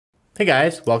Hey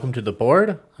guys, welcome to the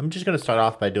board. I'm just going to start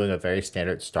off by doing a very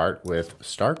standard start with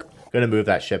Stark. Going to move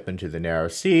that ship into the Narrow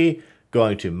Sea,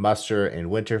 going to muster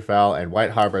in Winterfell, and White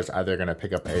Harbor is either going to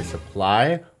pick up a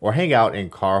supply or hang out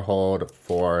in Carhold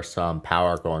for some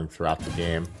power going throughout the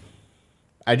game.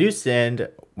 I do send,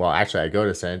 well actually I go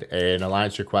to send an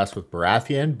alliance request with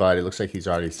Baratheon, but it looks like he's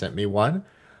already sent me one.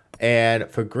 And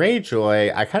for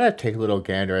Greyjoy, I kind of take a little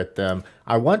gander at them.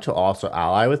 I want to also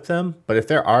ally with them, but if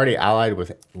they're already allied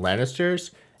with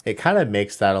Lannisters, it kind of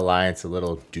makes that alliance a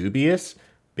little dubious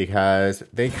because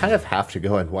they kind of have to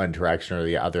go in one direction or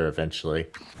the other eventually.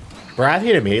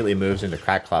 Baratheon immediately moves into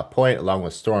Crackclaw Point along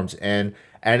with Storm's End,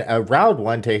 and a round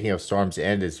one taking of Storm's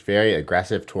End is very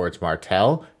aggressive towards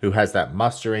Martell, who has that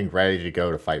mustering ready to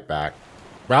go to fight back.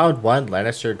 Round 1,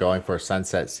 Lannister going for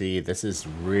Sunset Sea. This is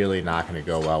really not going to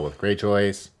go well with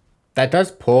Greyjoys. That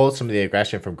does pull some of the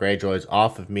aggression from Greyjoys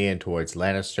off of me and towards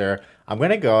Lannister. I'm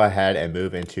going to go ahead and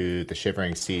move into the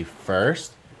Shivering Sea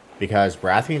first because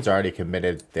Baratheon's already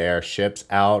committed their ships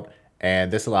out,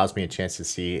 and this allows me a chance to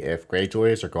see if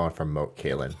Greyjoys are going for Moat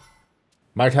Cailin.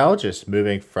 Martell just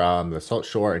moving from the Salt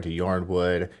Shore into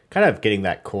Yornwood, kind of getting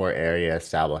that core area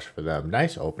established for them.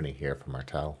 Nice opening here for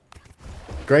Martell.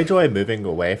 Greyjoy moving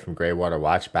away from Greywater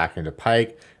Watch back into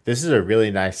Pike. This is a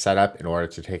really nice setup in order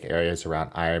to take areas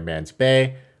around Iron Man's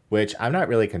Bay, which I'm not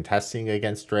really contesting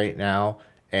against right now.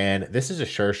 And this is a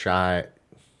sure sign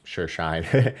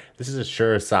this is a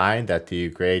sure sign that the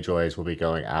Greyjoys will be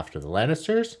going after the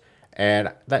Lannisters,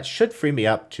 and that should free me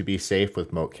up to be safe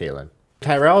with Moat Cailin.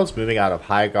 Tyrell's moving out of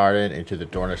Highgarden into the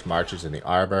Dornish Marches in the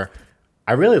Arbor.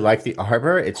 I really like the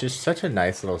Arbor. It's just such a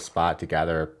nice little spot to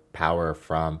gather power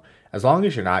from. As long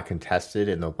as you're not contested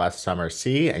in the West Summer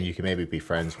Sea and you can maybe be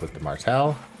friends with the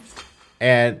Martell.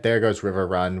 And there goes River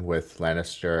Run with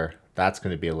Lannister. That's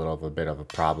going to be a little bit of a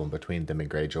problem between them and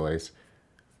Greyjoys.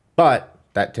 But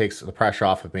that takes the pressure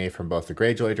off of me from both the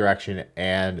Greyjoy direction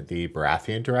and the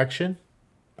Baratheon direction.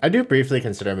 I do briefly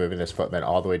consider moving this footman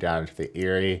all the way down into the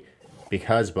Eyrie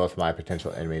because both of my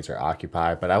potential enemies are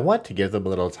occupied. But I want to give them a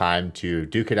little time to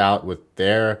duke it out with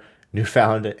their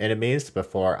newfound enemies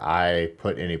before I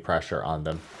put any pressure on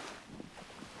them.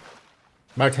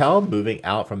 Martell moving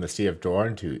out from the Sea of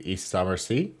Dorne to East Summer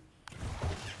Sea.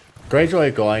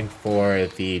 Greyjoy going for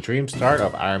the Dream Start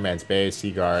of Iron Man's Bay,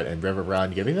 Seaguard, and River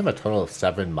Run, giving them a total of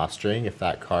 7 mustering if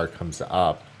that card comes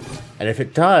up. And if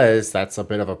it does, that's a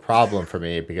bit of a problem for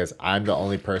me because I'm the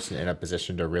only person in a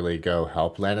position to really go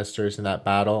help Lannisters in that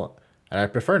battle, and I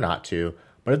prefer not to.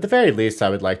 But at the very least, I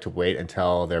would like to wait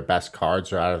until their best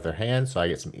cards are out of their hands so I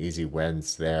get some easy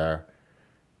wins there.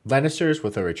 Lannisters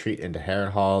with a retreat into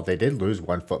Harrenhal. They did lose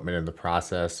 1 footman in the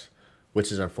process,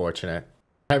 which is unfortunate.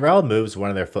 Tyrell moves one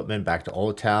of their footmen back to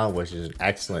Old Town, which is an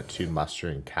excellent 2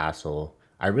 mustering castle.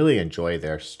 I really enjoy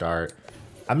their start.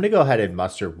 I'm going to go ahead and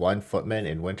muster 1 footman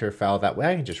in Winterfell. That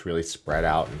way I can just really spread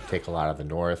out and take a lot of the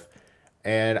north.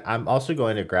 And I'm also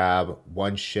going to grab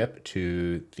 1 ship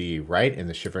to the right in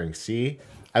the Shivering Sea.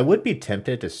 I would be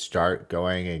tempted to start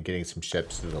going and getting some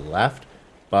ships to the left,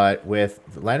 but with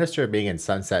Lannister being in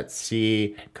Sunset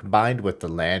Sea, combined with the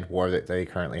land war that they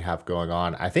currently have going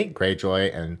on, I think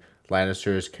Greyjoy and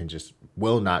Lannisters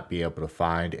will not be able to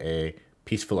find a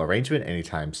peaceful arrangement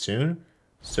anytime soon.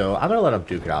 So I'm going to let them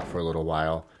duke it out for a little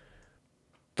while.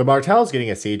 The Martell's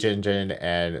getting a siege engine,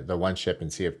 and the 1 ship in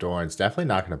Sea of Dorne is definitely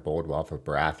not going to bode well for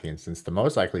Baratheon, since the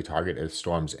most likely target is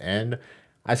Storm's End.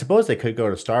 I suppose they could go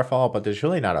to Starfall, but there's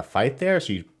really not a fight there,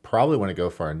 so you probably want to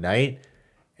go for a night.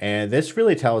 And this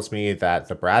really tells me that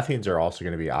the Baratheons are also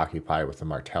going to be occupied with the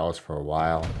Martells for a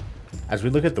while. As we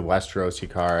look at the Westerosi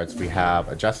cards, we have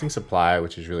Adjusting Supply,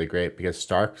 which is really great because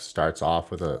Stark starts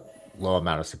off with a low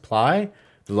amount of supply.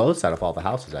 The lowest out of all the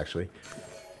houses, actually.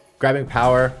 Grabbing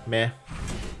Power, meh.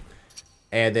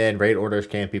 And then raid orders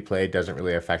can't be played, doesn't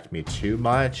really affect me too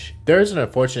much. There is an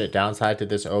unfortunate downside to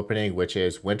this opening, which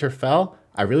is Winterfell.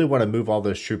 I really want to move all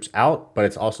those troops out, but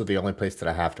it's also the only place that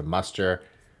I have to muster.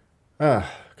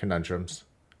 Conundrums.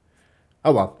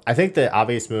 Oh well, I think the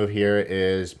obvious move here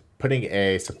is putting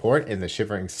a support in the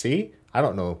Shivering Sea. I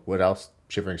don't know what else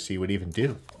Shivering Sea would even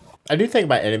do. I do think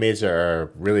my enemies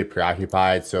are really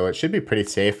preoccupied, so it should be pretty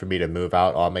safe for me to move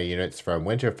out all my units from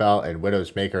Winterfell and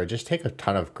Widow's Maker and just take a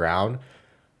ton of ground.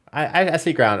 I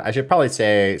say ground. I should probably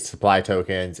say supply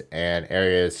tokens and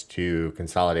areas to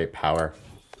consolidate power.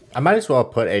 I might as well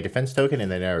put a defense token in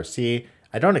the Narrow Sea.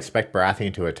 I don't expect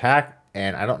Baratheon to attack,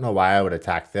 and I don't know why I would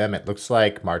attack them. It looks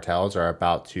like Martells are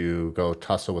about to go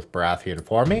tussle with Baratheon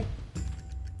for me.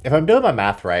 If I'm doing my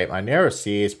math right, my Narrow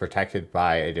Sea is protected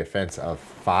by a defense of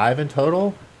 5 in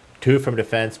total. 2 from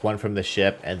defense, 1 from the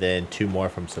ship, and then 2 more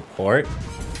from support.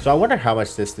 So I wonder how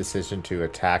much this decision to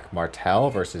attack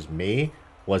Martel versus me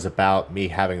was about me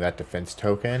having that defense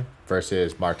token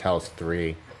versus Martel's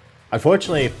 3.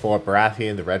 Unfortunately for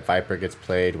Baratheon, the Red Viper gets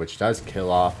played, which does kill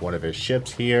off one of his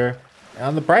ships here. And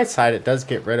on the bright side, it does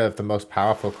get rid of the most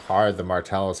powerful card the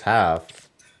Martells have.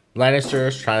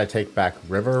 Lannister's trying to take back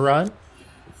River Run.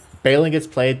 Balin gets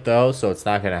played though, so it's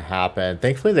not going to happen.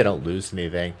 Thankfully, they don't lose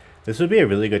anything. This would be a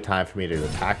really good time for me to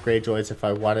attack Greyjoys if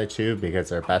I wanted to, because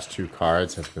their best 2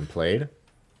 cards have been played.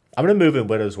 I'm going to move in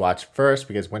Widow's Watch first,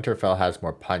 because Winterfell has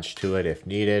more punch to it if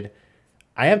needed.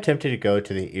 I am tempted to go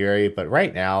to the Eyrie, but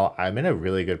right now, I'm in a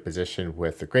really good position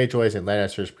with the Greyjoys and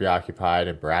Lannisters preoccupied,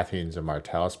 and Baratheons and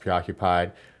Martells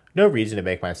preoccupied. No reason to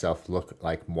make myself look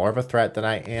like more of a threat than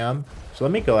I am, so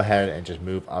let me go ahead and just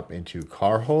move up into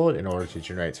Carhold in order to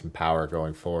generate some power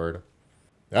going forward.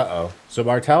 So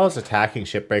Martell is attacking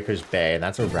Shipbreaker's Bay, and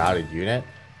that's a routed unit.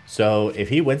 So if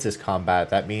he wins this combat,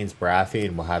 that means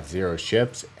Baratheon will have 0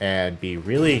 ships and be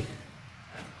really,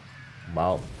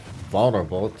 well,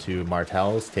 vulnerable to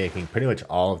Martells taking pretty much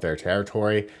all of their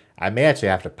territory. I may actually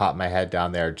have to pop my head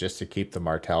down there just to keep the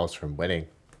Martells from winning.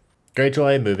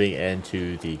 Greyjoy moving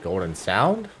into the Golden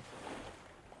Sound.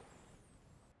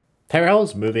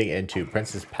 Tyrell's moving into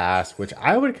Princess Pass, which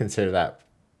I would consider that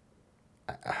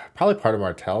probably part of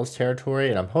Martell's territory,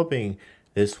 and I'm hoping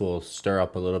this will stir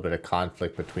up a little bit of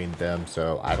conflict between them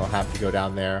so I don't have to go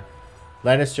down there.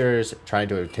 Lannisters trying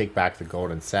to take back the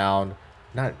Golden Sound.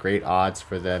 Not great odds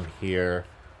for them here.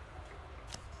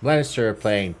 Lannister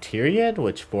playing Tyrion,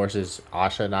 which forces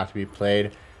Asha not to be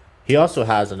played. He also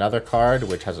has another card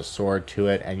which has a sword to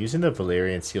it, and using the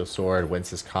Valyrian Steel Sword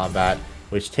wins this combat,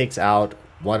 which takes out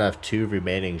one of 2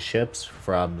 remaining ships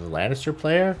from the Lannister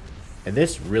player. And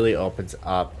this really opens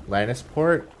up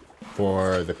Lannisport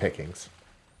for the pickings.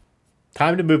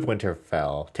 Time to move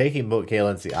Winterfell. Taking Moat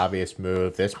Caelan's the obvious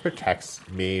move. This protects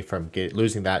me from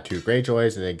losing that to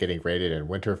Greyjoys and then getting raided in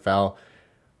Winterfell.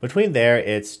 Between there,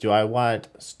 it's do I want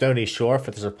Stony Shore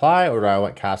for the supply or do I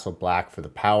want Castle Black for the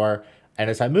power? And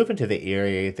as I move into the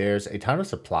Eyrie, there's a ton of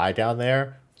supply down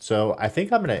there. So I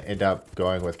think I'm going to end up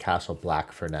going with Castle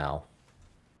Black for now.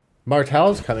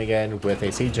 Martell's coming in with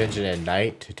a Siege Engine and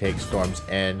Knight to take Storm's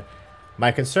End.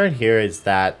 My concern here is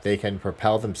that they can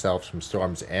propel themselves from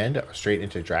Storm's End straight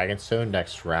into Dragonstone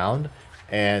next round,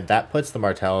 and that puts the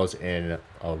Martells in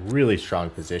a really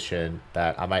strong position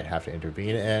that I might have to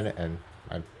intervene in, and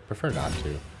I prefer not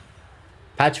to.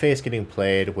 Patchface getting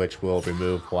played, which will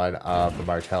remove one of the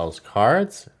Martell's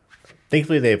cards.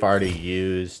 Thankfully, they've already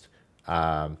used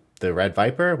the Red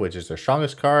Viper, which is their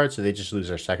strongest card, so they just lose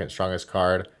their second strongest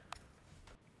card.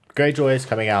 Greyjoy is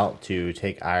coming out to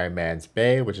take Iron Man's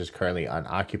Bay, which is currently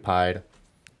unoccupied.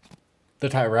 The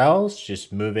Tyrells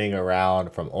just moving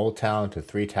around from Old Town to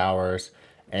 3 Towers,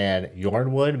 and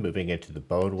Yornwood moving into the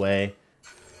Bodeway.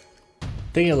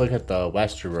 Taking a look at the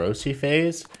Westerosi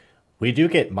phase, we do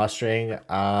get mustering.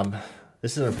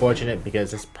 This is unfortunate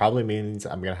because this probably means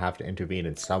I'm going to have to intervene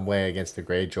in some way against the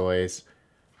Greyjoys.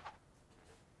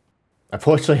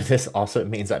 Unfortunately, this also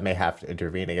means I may have to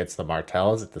intervene against the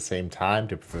Martells at the same time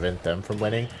to prevent them from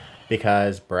winning,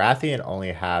 because Baratheon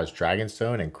only has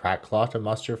Dragonstone and Crackclaw to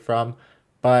muster from,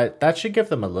 but that should give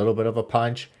them a little bit of a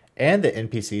punch, and the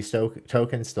NPC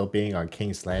token still being on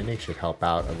King's Landing should help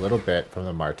out a little bit from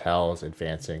the Martells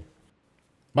advancing.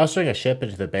 Mustering a ship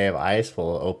into the Bay of Ice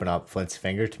will open up Flint's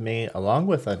Finger to me, along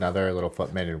with another little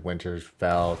footman in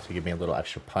Winterfell to give me a little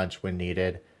extra punch when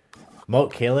needed.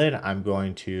 Moat Caelan, I'm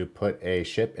going to put a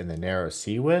ship in the Narrow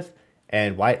Sea with,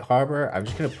 and White Harbor, I'm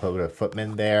just going to put a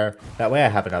footman there. That way I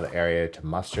have another area to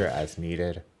muster as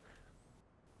needed.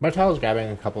 Martell is grabbing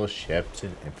a couple of ships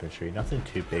and infantry, nothing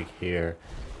too big here.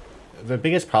 The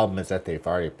biggest problem is that they've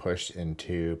already pushed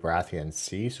into Baratheon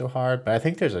Sea so hard, but I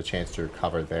think there's a chance to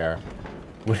recover there.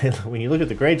 When you look at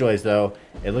the Greyjoys, though,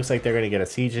 it looks like they're going to get a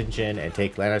Siege Engine and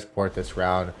take Lannisport this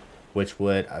round, which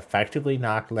would effectively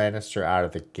knock Lannister out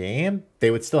of the game. They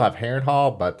would still have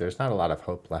Harrenhal, but there's not a lot of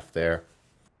hope left there.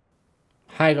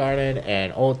 Highgarden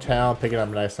and Old Town picking up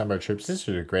a nice number of troops. This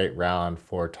is a great round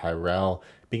for Tyrell,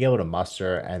 being able to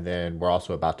muster, and then we're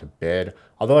also about to bid.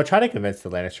 Although I try to convince the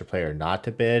Lannister player not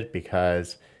to bid,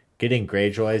 because getting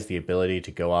Greyjoys the ability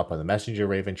to go up on the Messenger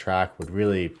Raven track would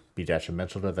really be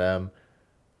detrimental to them.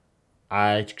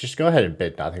 I just go ahead and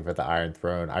bid nothing for the Iron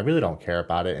Throne. I really don't care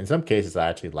about it. In some cases, I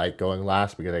actually like going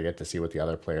last because I get to see what the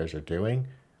other players are doing.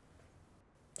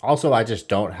 Also, I just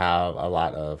don't have a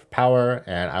lot of power,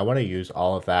 and I want to use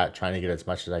all of that, trying to get as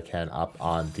much as I can up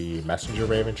on the Messenger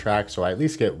Raven track, so I at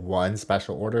least get one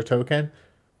special order token.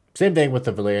 Same thing with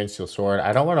the Valyrian Steel Sword.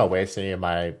 I don't want to waste any of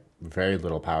my very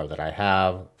little power that I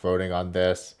have voting on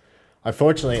this.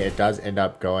 Unfortunately, it does end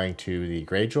up going to the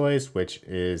Greyjoys, which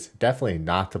is definitely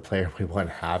not the player we want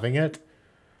having it.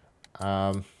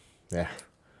 Yeah.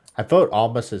 I vote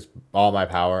almost as all my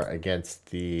power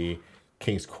against the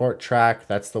King's Court track.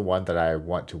 That's the one that I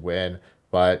want to win.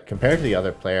 But compared to the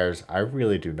other players, I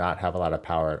really do not have a lot of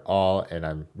power at all, and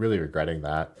I'm really regretting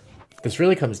that. This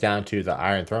really comes down to the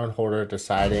Iron Throne holder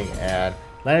deciding, and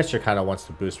Lannister kind of wants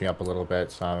to boost me up a little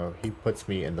bit, so he puts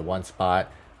me in the one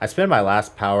spot. I spend my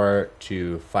last power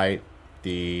to fight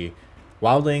the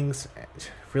Wildlings,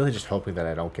 really just hoping that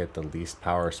I don't get the least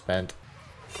power spent.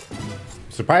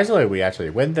 Surprisingly, we actually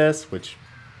win this, which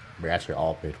we actually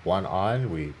all bid 1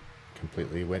 on. We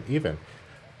completely went even.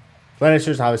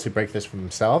 Lannisters obviously break this for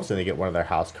themselves, and they get one of their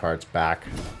house cards back.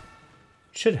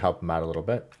 Should help them out a little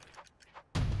bit.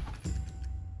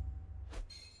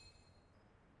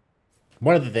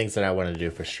 One of the things that I want to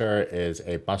do for sure is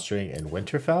a mustering in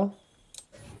Winterfell.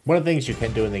 One of the things you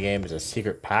can do in the game is a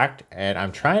secret pact, and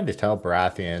I'm trying to tell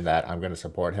Baratheon that I'm going to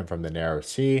support him from the Narrow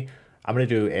Sea. I'm going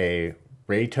to do a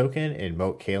raid token in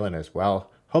Moat Cailin as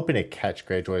well, hoping to catch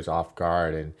Greyjoys off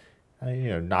guard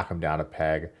and knock them down a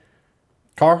peg.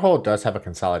 Carhold does have a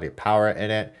consolidated power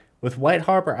in it. With White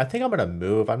Harbor, I think I'm going to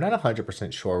move. I'm not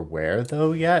 100% sure where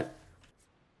though yet.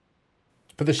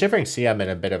 For the Shivering Sea, I'm in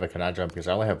a bit of a conundrum because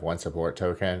I only have 1 support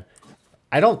token.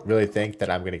 I don't really think that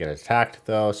I'm going to get attacked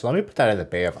though, so let me put that in the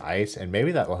Bay of Ice, and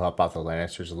maybe that will help out the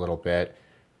Lannisters a little bit.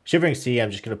 Shivering Sea,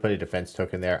 I'm just going to put a defense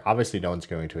token there. Obviously, no one's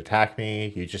going to attack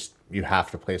me. You have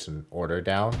to place an order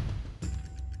down.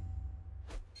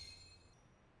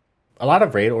 A lot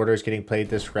of raid orders getting played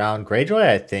this round. Greyjoy,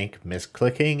 I think,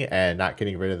 misclicking and not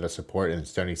getting rid of the support in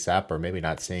Stony Sep, or maybe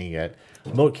not seeing it.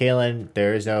 Moat Cailin,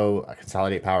 there is no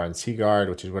consolidate power in Seaguard,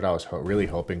 which is what I was really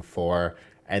hoping for.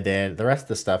 And then the rest of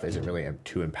the stuff isn't really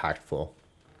too impactful.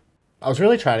 I was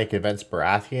really trying to convince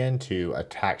Baratheon to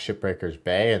attack Shipbreaker's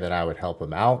Bay, and then I would help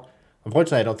him out.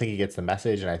 Unfortunately, I don't think he gets the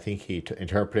message, and I think he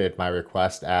interpreted my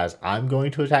request as I'm going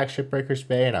to attack Shipbreaker's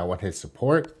Bay, and I want his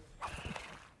support.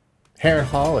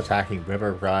 Harrenhal attacking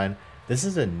River Run. This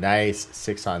is a nice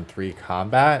 6-on-3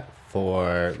 combat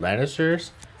for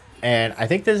Lannisters, and I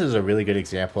think this is a really good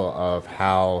example of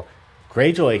how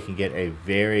Greyjoy can get a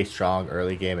very strong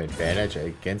early game advantage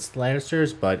against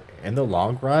Lannisters, but in the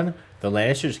long run, the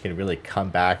Lannisters can really come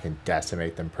back and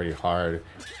decimate them pretty hard.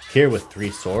 Here with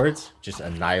 3 swords, just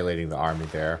annihilating the army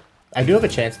there. I do have a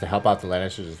chance to help out the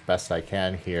Lannisters as best I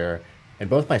can here, and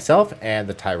both myself and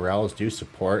the Tyrells do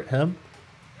support him.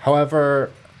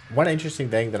 However, one interesting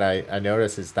thing that I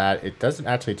noticed is that it doesn't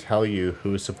actually tell you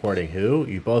who's supporting who.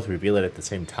 You both reveal it at the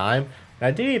same time, and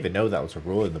I didn't even know that was a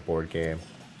rule in the board game.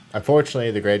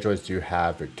 Unfortunately, the Greyjoys do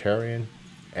have Victorian,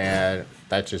 and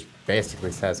that just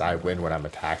basically says I win when I'm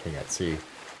attacking at sea.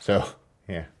 So,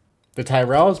 yeah. The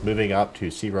Tyrells moving up to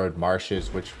Sea Road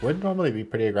Marshes, which would normally be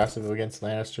pretty aggressive against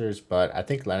Lannisters, but I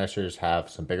think Lannisters have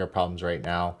some bigger problems right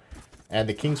now. And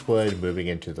the Kingswood moving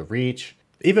into the Reach.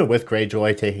 Even with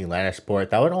Greyjoy taking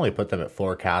Lannisport, that would only put them at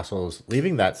 4 castles,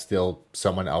 leaving that still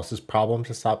someone else's problem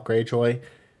to stop Greyjoy.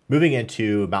 Moving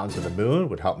into Mountains of the Moon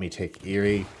would help me take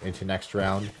Eyrie into next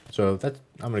round, so I'm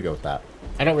going to go with that.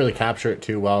 I don't really capture it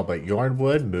too well, but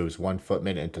Yornwood moves 1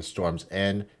 footman into Storm's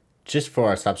End, just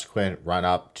for a subsequent run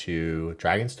up to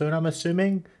Dragonstone, I'm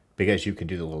assuming, because you can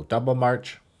do the little double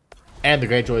march. And the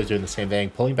Greyjoy is doing the same thing,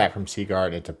 pulling back from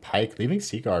Seaguard into Pike, leaving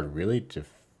Seaguard really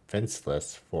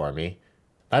defenseless for me.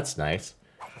 That's nice.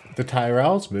 The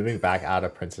Tyrells moving back out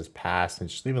of Prince's Pass and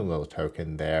just leaving a little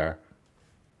token there.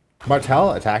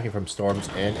 Martell attacking from Storm's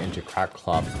Inn into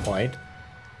Crackclaw Point.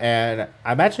 And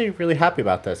I'm actually really happy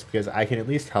about this because I can at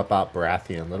least help out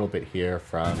Baratheon a little bit here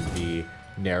from the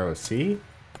Narrow Sea.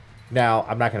 Now,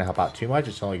 I'm not going to help out too much.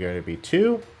 It's only going to be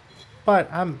 2.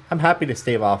 But I'm happy to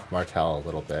stave off Martell a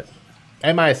little bit.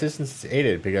 And my assistance is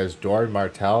aided because Doran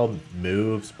Martell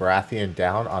moves Baratheon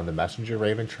down on the Messenger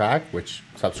Raven track, which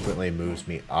subsequently moves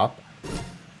me up.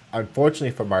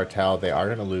 Unfortunately for Martell, they are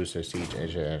going to lose their siege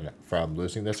engine from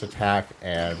losing this attack,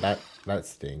 and that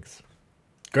stinks.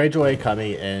 Greyjoy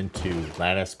coming into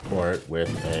Lannisport with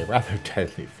a rather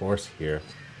deadly force here.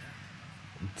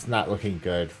 It's not looking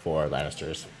good for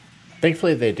Lannisters.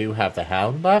 Thankfully, they do have the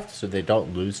Hound left, so they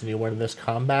don't lose anyone in this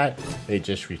combat. They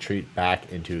just retreat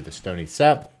back into the Stony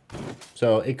Sep,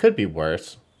 so it could be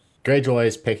worse. Greyjoy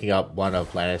is picking up one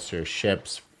of Lannister's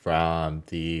ships from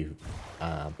the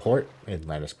port in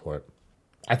Lannisport.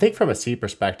 I think from a sea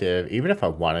perspective, even if I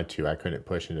wanted to, I couldn't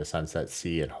push into Sunset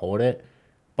Sea and hold it.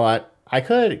 But I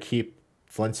could keep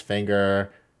Flint's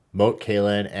Finger, Moat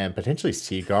Cailin, and potentially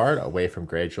Seaguard away from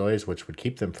Greyjoys, which would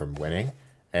keep them from winning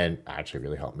and actually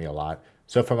really help me a lot.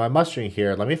 So for my mustering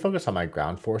here, let me focus on my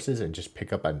ground forces and just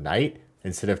pick up a knight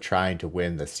instead of trying to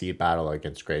win the sea battle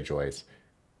against Greyjoys.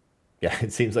 Yeah,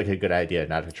 it seems like a good idea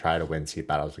not to try to win sea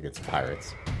battles against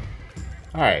pirates.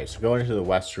 Alright, so going into the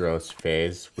Westeros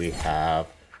phase, we have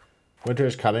Winter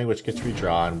is Coming, which gets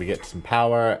redrawn. We get some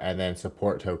power, and then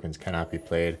support tokens cannot be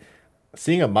played.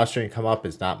 Seeing a mustering come up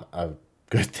is not a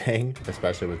good thing,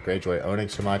 especially with Greyjoy owning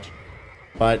so much.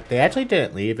 But they actually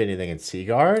didn't leave anything in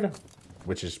Seaguard,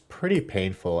 which is pretty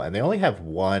painful, and they only have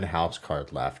one house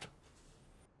card left.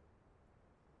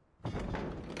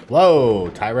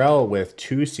 Whoa, Tyrell with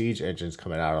 2 siege engines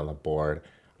coming out on the board.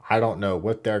 I don't know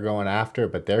what they're going after,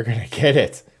 but they're going to get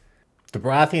it. The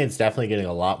Baratheon's definitely getting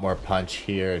a lot more punch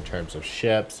here in terms of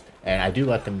ships, and I do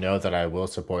let them know that I will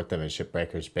support them in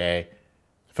Shipbreaker's Bay.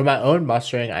 For my own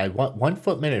mustering, I want 1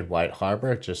 footman in White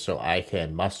Harbor just so I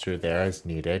can muster there as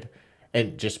needed,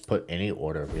 and just put any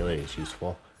order really is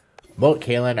useful. Moat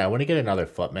Cailin, I want to get another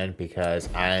footman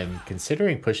because I'm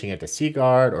considering pushing it to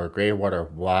Seaguard or Greywater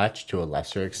Watch to a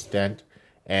lesser extent,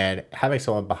 and having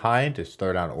someone behind to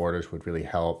throw down orders would really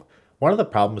help. One of the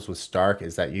problems with Stark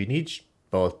is that you need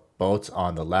both boats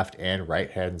on the left and right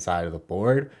hand side of the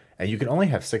board, and you can only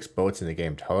have 6 boats in the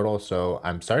game total, so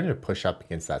I'm starting to push up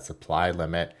against that supply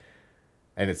limit,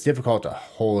 and it's difficult to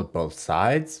hold both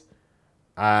sides.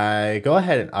 I go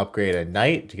ahead and upgrade a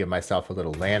knight to give myself a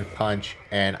little land punch,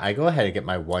 and I go ahead and get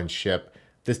my 1 ship.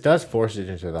 This does force it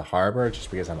into the harbor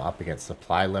just because I'm up against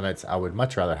supply limits. I would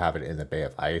much rather have it in the Bay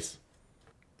of Ice.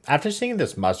 After seeing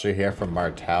this muster here from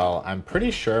Martell, I'm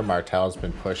pretty sure Martell's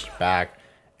been pushed back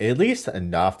at least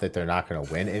enough that they're not going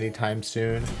to win anytime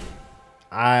soon.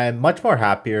 I'm much more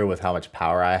happier with how much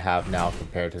power I have now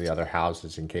compared to the other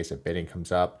houses in case a bidding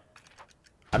comes up.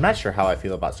 I'm not sure how I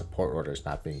feel about support orders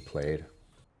not being played.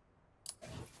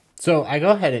 So I go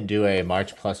ahead and do a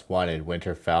March +1 in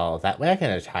Winterfell. That way I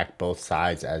can attack both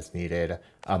sides as needed.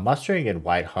 Mustering in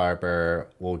White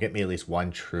Harbor will get me at least 1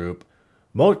 troop.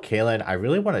 Moat Cailin, I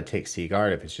really want to take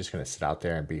Seaguard if it's just going to sit out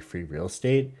there and be free real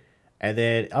estate. And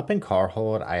then up in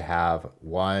Carhold, I have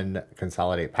 1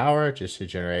 Consolidate Power just to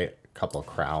generate a couple of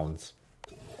crowns.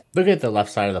 Looking at the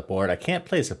left side of the board, I can't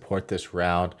play support this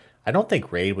round. I don't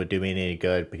think Raid would do me any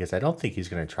good because I don't think he's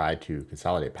going to try to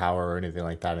Consolidate Power or anything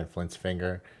like that in Flint's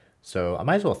Finger. So I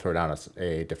might as well throw down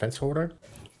a defense holder.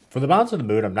 For the Mountains of the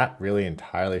Moon, I'm not really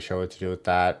entirely sure what to do with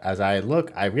that. As I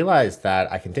look, I realize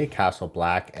that I can take Castle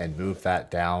Black and move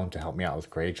that down to help me out with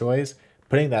Greyjoys.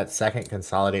 Putting that 2nd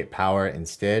Consolidate Power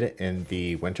instead in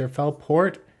the Winterfell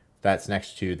port that's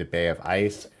next to the Bay of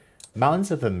Ice. Mountains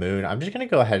of the Moon, I'm just going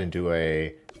to go ahead and do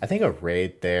a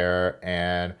raid there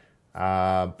and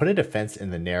put a defense in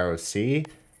the Narrow Sea.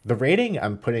 The raiding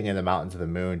I'm putting in the Mountains of the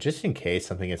Moon just in case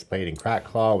something gets played in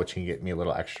Crackclaw, which can get me a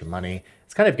little extra money.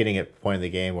 It's kind of getting at the point in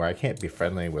the game where I can't be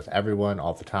friendly with everyone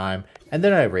all the time. And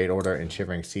then I raid order in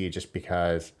Shivering Sea just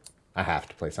because I have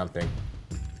to play something.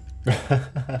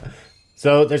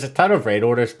 So there's a ton of raid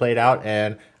orders played out,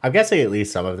 and I'm guessing at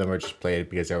least some of them are just played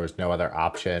because there was no other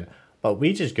option. But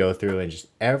we just go through and just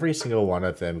every single one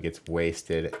of them gets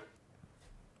wasted.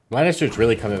 Lannister's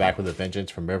really coming back with a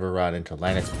vengeance from River Run into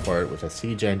Lannisport with a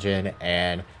siege engine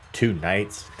and 2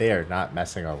 knights. They are not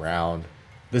messing around.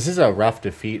 This is a rough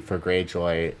defeat for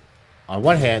Greyjoy. On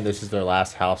one hand, this is their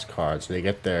last house card, so they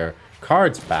get their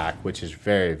cards back, which is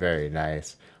very, very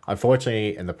nice.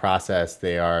 Unfortunately, in the process,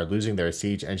 they are losing their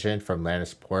siege engine from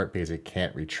Lannisport because it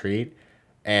can't retreat.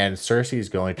 And Cersei is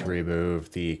going to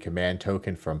remove the command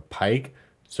token from Pike,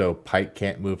 so Pike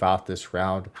can't move out this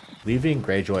round, leaving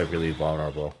Greyjoy really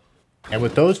vulnerable. And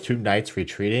with those 2 knights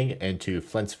retreating into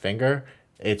Flint's Finger,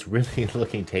 it's really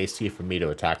looking tasty for me to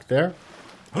attack there.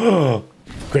 Oh,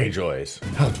 Greyjoys,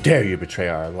 how dare you betray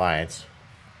our alliance?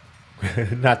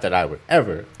 Not that I would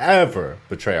ever, ever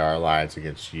betray our alliance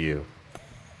against you.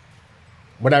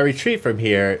 When I retreat from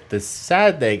here, the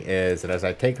sad thing is that as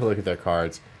I take a look at their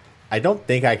cards, I don't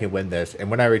think I can win this.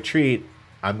 And when I retreat,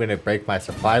 I'm going to break my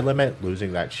supply limit,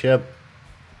 losing that ship.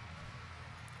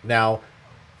 Now,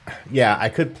 yeah, I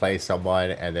could play someone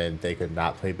and then they could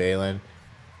not play Balin,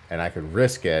 and I could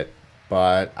risk it,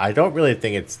 but I don't really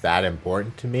think it's that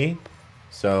important to me.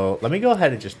 So let me go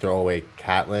ahead and just throw away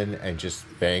Catelyn and just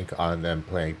bank on them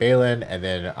playing Balin, and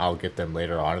then I'll get them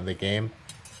later on in the game.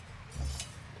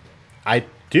 I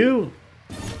do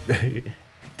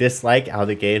dislike how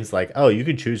the game's like, oh, you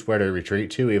can choose where to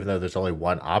retreat to even though there's only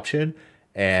 1 option,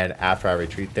 and after I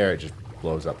retreat there, it just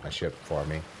blows up my ship for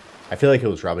me. I feel like it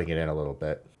was rubbing it in a little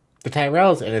bit. The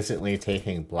Tyrell's innocently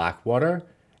taking Blackwater,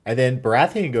 and then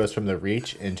Baratheon goes from the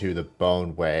Reach into the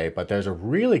Bone Way, but there's a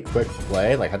really quick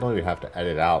play, like I don't even have to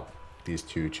edit out these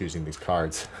 2 choosing these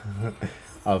cards,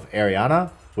 of Ariana.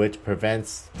 which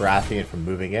prevents Baratheon from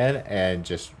moving in and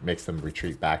just makes them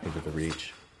retreat back into the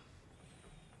Reach.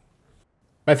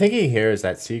 My thinking here is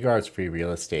that Seaguard's free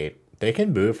real estate. They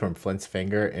can move from Flint's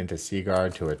Finger into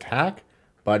Seaguard to attack,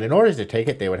 but in order to take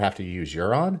it, they would have to use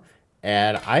Euron,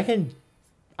 and I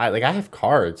have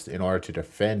cards in order to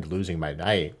defend losing my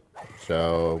knight.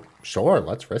 So sure,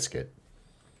 let's risk it.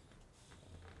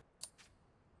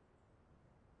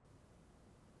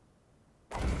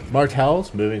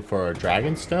 Martell's moving for a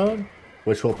Dragonstone,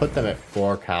 which will put them at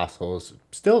 4 castles,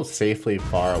 still safely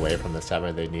far away from the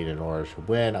 7 they need in order to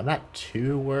win. I'm not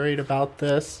too worried about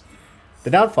this. The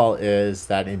downfall is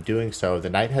that in doing so, the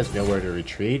knight has nowhere to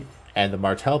retreat, and the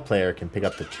Martell player can pick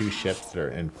up the 2 ships that are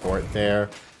in port there.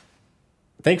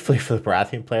 Thankfully for the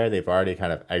Baratheon player, they've already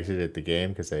kind of exited the game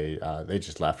because they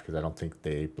just left because I don't think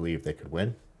they believe they could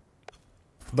win.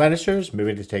 Lannisters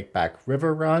moving to take back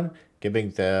River Run,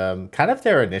 giving them kind of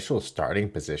their initial starting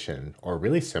position, or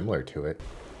really similar to it.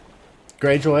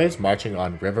 Greyjoys marching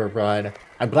on River Run.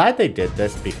 I'm glad they did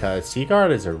this because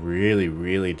Seaguard is a really,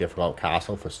 really difficult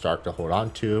castle for Stark to hold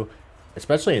on to,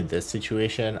 especially in this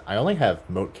situation. I only have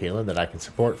Moat Cailin that I can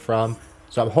support from,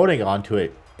 so I'm holding on to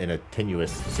it in a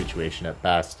tenuous situation at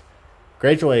best.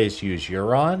 Greyjoys use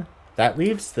Euron. That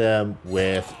leaves them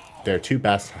with their 2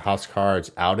 best house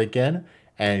cards out again,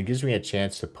 and gives me a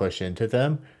chance to push into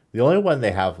them. The only one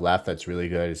they have left that's really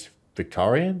good is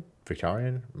Victorian?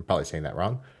 I'm probably saying that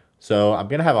wrong. So I'm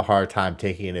going to have a hard time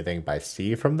taking anything by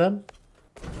sea from them.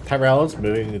 Tyrell's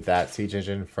moving that siege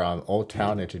engine from Old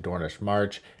Town into Dornish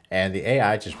March, and the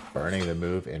AI just burning the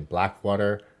move in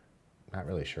Blackwater. Not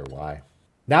really sure why.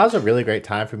 Now is a really great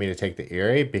time for me to take the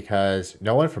Eyrie because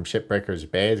no one from Shipbreaker's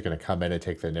Bay is going to come in and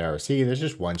take the Narrow Sea. There's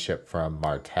just 1 ship from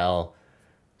Martell.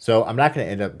 So I'm not going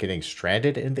to end up getting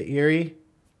stranded in the Eyrie.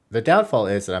 The downfall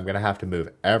is that I'm going to have to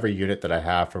move every unit that I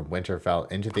have from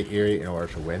Winterfell into the Eyrie in order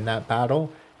to win that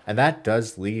battle. And that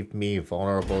does leave me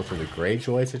vulnerable to the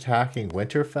Greyjoys attacking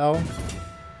Winterfell,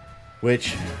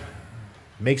 which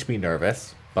makes me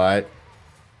nervous, but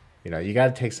you know, you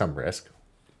got to take some risk.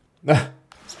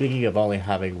 Speaking of only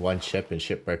having 1 ship in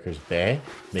Shipbreaker's Bay,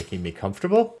 making me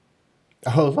comfortable.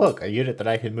 Oh look, a unit that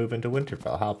I can move into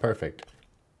Winterfell, how perfect.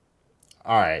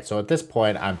 Alright, so at this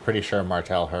point, I'm pretty sure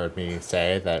Martell heard me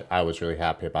say that I was really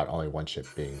happy about only 1 ship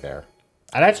being there.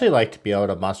 I'd actually like to be able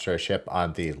to muster a ship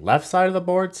on the left side of the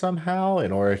board somehow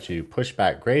in order to push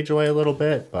back Greyjoy a little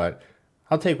bit, but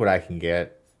I'll take what I can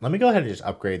get. Let me go ahead and just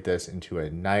upgrade this into a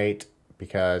knight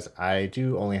because I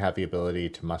do only have the ability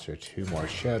to muster 2 more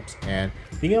ships, and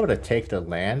being able to take the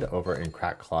land over in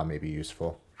Crack Claw may be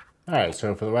useful. Alright,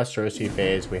 so for the Westerosi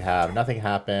phase, we have nothing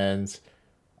happens,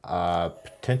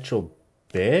 potential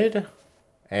bid,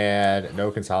 and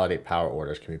no consolidate power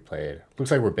orders can be played.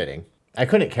 Looks like we're bidding. I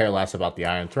couldn't care less about the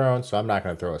Iron Throne, so I'm not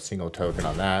going to throw a single token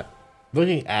on that.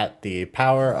 Looking at the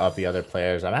power of the other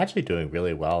players, I'm actually doing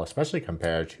really well, especially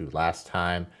compared to last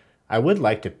time. I would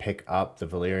like to pick up the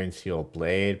Valyrian Steel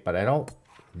Blade, but I don't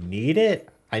need it.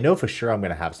 I know for sure I'm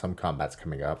going to have some combats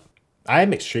coming up. I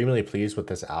am extremely pleased with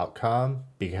this outcome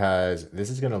because this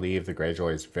is going to leave the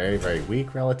Greyjoys very, very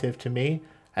weak relative to me,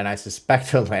 and I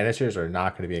suspect the Lannisters are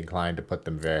not going to be inclined to put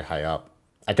them very high up.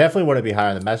 I definitely want to be higher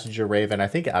on the Messenger Raven. I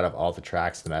think out of all the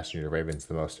tracks, the Messenger Raven is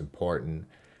the most important.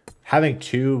 Having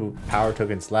 2 power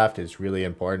tokens left is really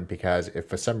important because if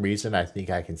for some reason I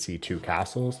think I can see 2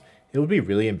 castles, it would be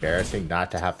really embarrassing not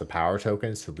to have the power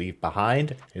tokens to leave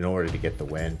behind in order to get the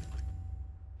win.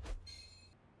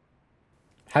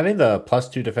 Having the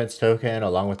 +2 defense token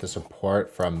along with the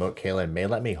support from Moat Cailin may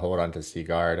let me hold on to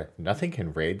Seaguard. Nothing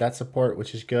can raid that support,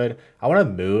 which is good. I want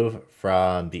to move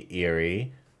from the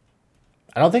Eyrie.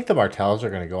 I don't think the Martells are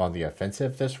going to go on the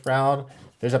offensive this round.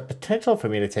 There's a potential for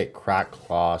me to take Crack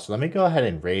Claw, so let me go ahead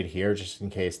and raid here just in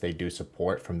case they do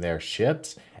support from their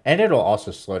ships. And it'll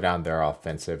also slow down their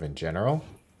offensive in general.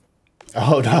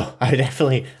 Oh no, I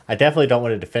definitely don't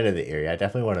want to defend in the area. I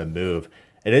definitely want to move.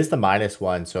 It is the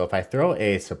 -1, so if I throw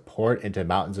a support into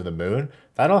Mountains of the Moon,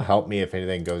 that'll help me if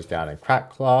anything goes down in Crack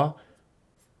Claw.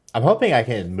 I'm hoping I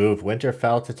can move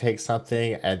Winterfell to take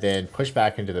something and then push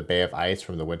back into the Bay of Ice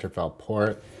from the Winterfell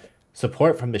port.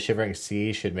 Support from the Shivering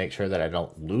Sea should make sure that I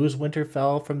don't lose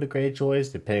Winterfell from the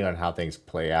Greyjoys, depending on how things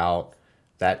play out.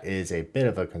 That is a bit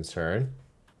of a concern.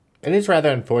 It is rather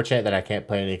unfortunate that I can't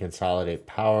play any Consolidate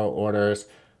Power orders,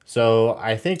 so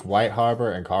I think White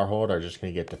Harbor and Carhold are just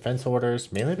going to get defense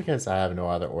orders, mainly because I have no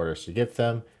other orders to give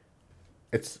them.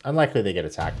 It's unlikely they get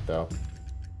attacked, though.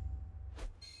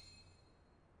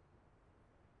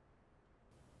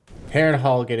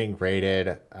 Harrenhal getting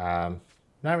raided.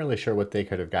 Not really sure what they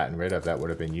could have gotten rid of that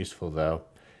would have been useful, though.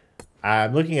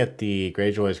 I'm looking at the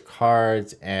Greyjoy's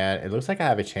cards, and it looks like I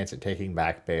have a chance at taking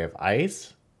back Bay of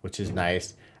Ice, which is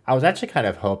nice. I was actually kind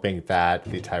of hoping that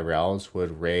the Tyrells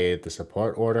would raid the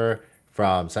support order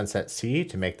from Sunset Sea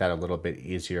to make that a little bit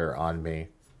easier on me.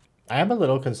 I am a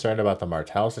little concerned about the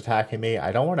Martells attacking me.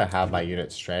 I don't want to have my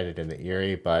units stranded in the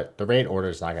Eyrie, but the raid order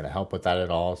is not going to help with that at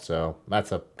all, so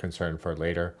that's a concern for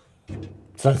later.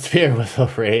 Sunsphere with a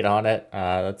raid on it,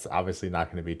 that's obviously not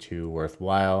going to be too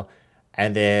worthwhile.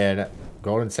 And then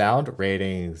Golden Sound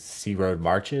raiding Sea Road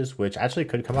Marches, which actually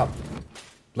could come up.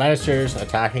 Lannisters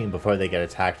attacking before they get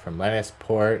attacked from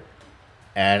Lannisport.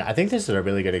 And I think this is a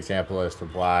really good example as to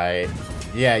why,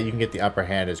 yeah, you can get the upper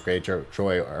hand as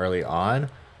Greyjoy early on,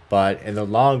 but in the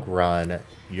long run,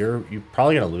 you're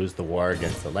probably going to lose the war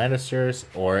against the Lannisters,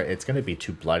 or it's going to be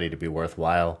too bloody to be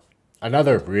worthwhile.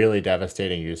 Another really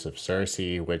devastating use of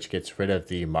Cersei, which gets rid of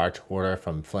the March order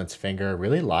from Flint's Finger,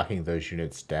 really locking those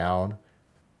units down.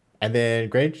 And then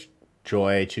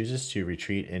Greyjoy chooses to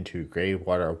retreat into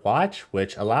Greywater Watch,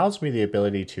 which allows me the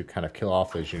ability to kind of kill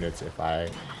off those units if I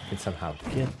can somehow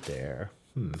get there.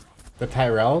 The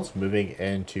Tyrells moving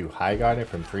into Highgarden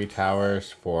from 3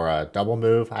 towers for a double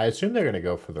move. I assume they're going to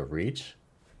go for the Reach.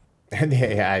 And the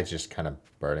AI is just kind of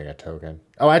burning a token.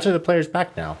 Oh, actually the player's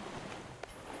back now.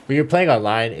 When you're playing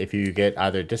online, if you get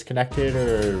either disconnected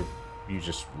or you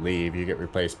just leave, you get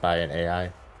replaced by an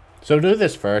AI. So I'm doing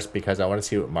this first because I want to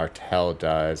see what Martell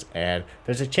does, and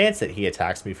there's a chance that he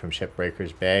attacks me from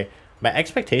Shipbreaker's Bay. My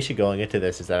expectation going into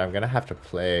this is that I'm going to have to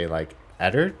play like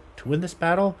Eddard to win this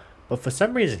battle, but for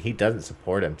some reason he doesn't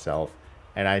support himself,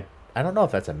 and I don't know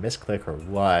if that's a misclick or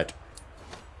what.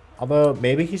 Although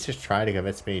maybe he's just trying to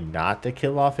convince me not to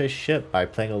kill off his ship by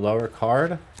playing a lower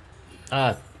card.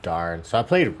 Ah, darn. So I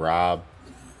played Rob.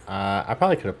 I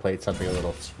probably could have played something a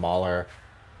little smaller,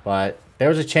 but there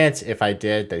was a chance if I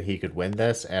did that he could win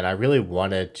this, and I really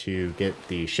wanted to get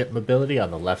the ship mobility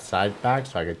on the left side back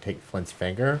so I could take Flint's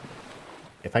Finger.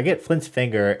 If I get Flint's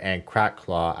Finger and Crack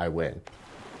Claw, I win.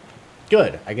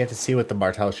 Good. I get to see what the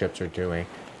Martell ships are doing.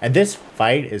 And this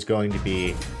fight is going to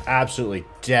be absolutely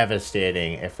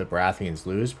devastating if the Baratheons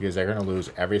lose, because they're going to lose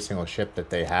every single ship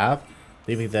that they have,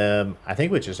 leaving them, I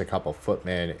think, with just a couple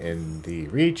footmen in the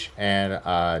Reach and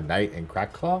a Knight in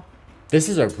Crackclaw. This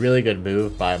is a really good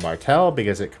move by Martell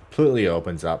because it completely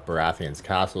opens up Baratheon's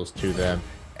castles to them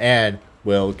and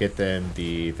will get them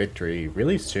the victory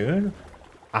really soon.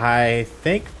 I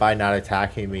think by not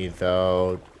attacking me,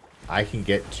 though, I can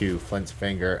get to Flint's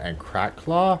Finger and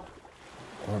Crackclaw,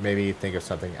 or maybe think of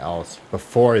something else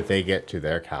before they get to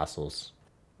their castles.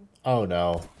 Oh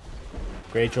no.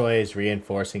 Greyjoy is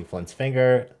reinforcing Flint's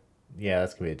Finger. Yeah,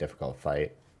 that's going to be a difficult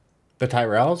fight. The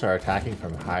Tyrells are attacking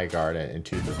from Highgarden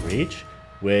into the Reach,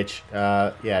 which,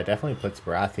 yeah, definitely puts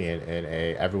Baratheon in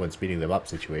a everyone's beating them up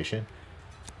situation.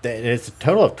 It's a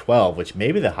total of 12, which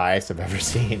may be the highest I've ever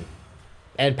seen.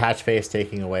 And Patchface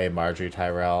taking away Marjorie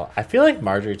Tyrell. I feel like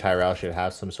Marjorie Tyrell should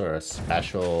have some sort of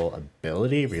special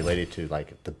ability related to,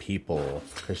 like, the people,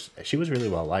 because she was really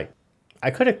well liked.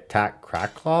 I could attack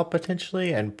Crackclaw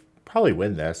potentially and probably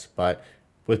win this, but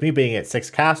with me being at 6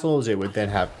 castles, it would then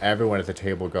have everyone at the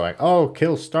table going, oh,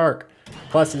 kill Stark.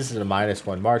 Plus, this is a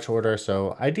 -1 march order,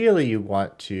 so ideally you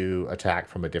want to attack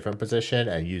from a different position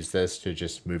and use this to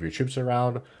just move your troops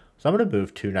around. So I'm going to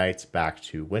move 2 knights back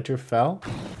to Winterfell.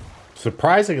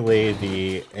 Surprisingly,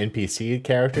 the NPC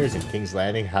characters in King's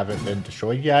Landing haven't been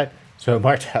destroyed yet, so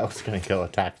Martell's going to go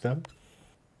attack them.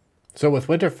 So with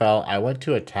Winterfell, I went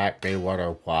to attack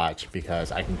Greywater Watch because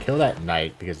I can kill that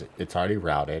knight because it's already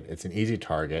routed. It's an easy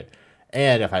target.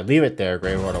 And if I leave it there,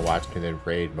 Greywater Watch can then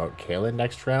raid Moat Cailin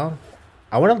next round.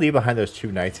 I want to leave behind those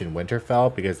 2 knights in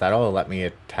Winterfell because that'll let me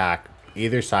attack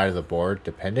either side of the board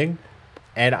depending.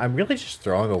 And I'm really just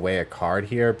throwing away a card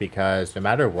here because no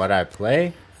matter what I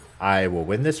play, I will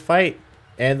win this fight.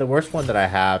 And the worst one that I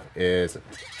have is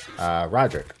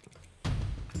Roderick.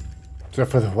 So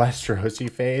for the Westerosi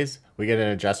phase, we get an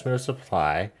adjustment of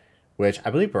supply, which I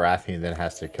believe Baratheon then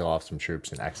has to kill off some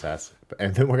troops in excess.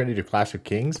 And then we're going to do Clash of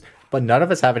Kings, but none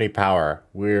of us have any power.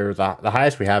 We're the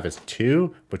highest we have is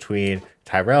 2 between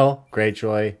Tyrell,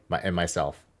 Greyjoy, and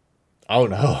myself. Oh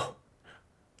no.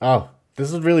 Oh,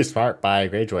 this is really smart by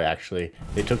Greyjoy, actually.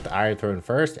 They took the Iron Throne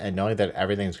first, and knowing that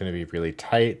everything's going to be really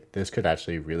tight, this could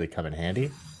actually really come in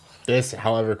handy. This,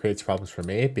 however, creates problems for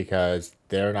me because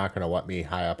they're not going to want me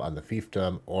high up on the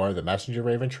fiefdom or the Messenger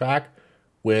Raven track.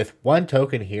 With 1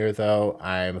 token here, though,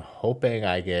 I'm hoping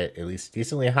I get at least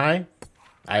decently high.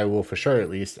 I will for sure at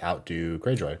least outdo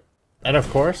Greyjoy. And of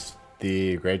course,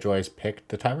 the Greyjoys picked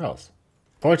the Tyrells.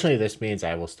 Fortunately, this means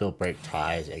I will still break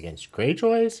ties against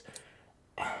Greyjoys.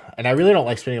 And I really don't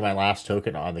like spending my last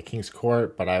token on the King's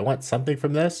Court, but I want something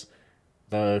from this.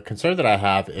 The concern that I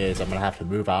have is I'm going to have to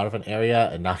move out of an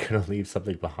area and not going to leave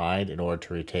something behind in order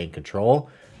to retain control.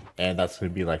 And that's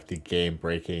going to be like the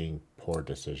game-breaking poor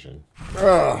decision.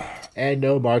 Ugh. And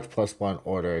no March +1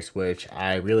 orders, which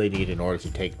I really need in order to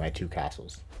take my 2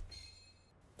 castles.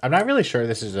 I'm not really sure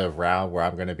this is a round where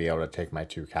I'm going to be able to take my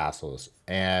 2 castles.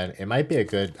 And it might be a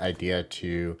good idea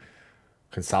to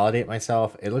consolidate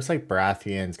myself. It looks like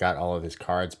Baratheon's got all of his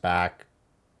cards back.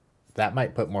 That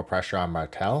might put more pressure on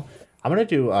Martell. I'm going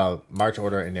to do a March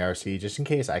order in the RC just in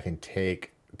case I can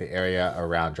take the area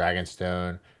around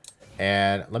Dragonstone.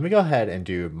 And let me go ahead and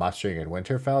do mustering in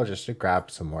Winterfell just to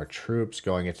grab some more troops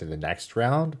going into the next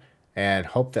round and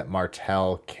hope that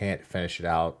Martell can't finish it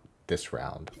out this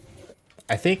round.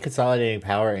 I think consolidating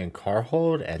power in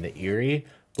Carhold and the Eyrie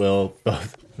will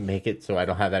both make it so I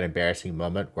don't have that embarrassing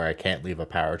moment where I can't leave a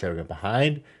power token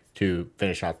behind to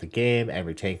finish out the game and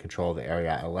retain control of the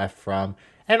area I left from,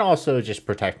 and also just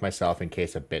protect myself in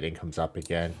case a bidding comes up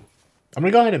again. I'm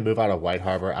going to go ahead and move out of White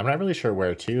Harbor. I'm not really sure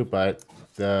where to, but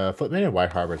the footman in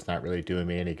White Harbor is not really doing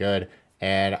me any good,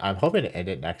 and I'm hoping to end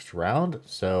it next round,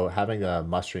 so having the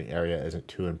mustering area isn't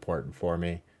too important for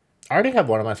me. I already have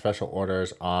one of my special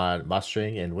orders on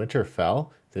mustering in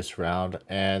Winterfell this round,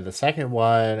 and the second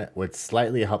one would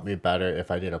slightly help me better if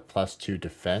I did a +2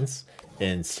 defense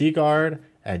in Seaguard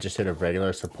and just did a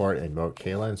regular support in Moat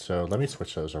Cailin, so let me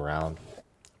switch those around.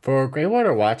 For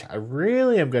Greywater Watch, I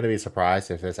really am going to be surprised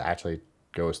if this actually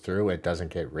goes through. It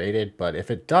doesn't get raided, but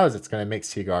if it does, it's going to make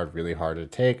Seaguard really hard to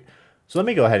take. So let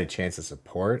me go ahead and chance the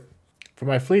support. For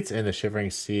my fleets in the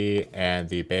Shivering Sea and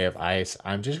the Bay of Ice,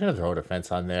 I'm just going to throw a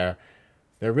defense on there.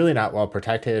 They're really not well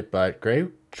protected, but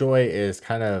Greyjoy is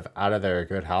kind of out of their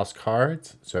good house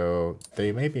cards, so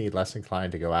they may be less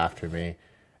inclined to go after me.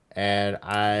 And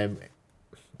I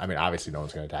mean, obviously no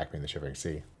one's going to attack me in the Shivering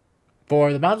Sea.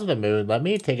 For the Mountains of the Moon, let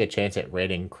me take a chance at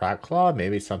raiding Crackclaw.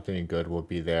 Maybe something good will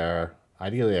be there.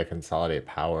 Ideally a consolidate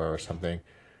power or something.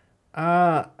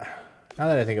 Now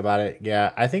that I think about it,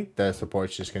 yeah, I think the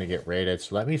support's just going to get raided,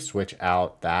 so let me switch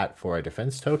out that for a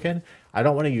defense token. I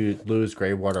don't want to lose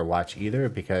Greywater Watch either,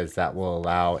 because that will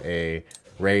allow a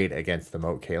raid against the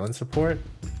Moat Cailin support.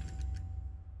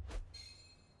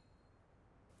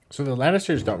 So the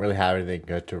Lannisters don't really have anything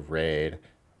good to raid.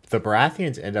 The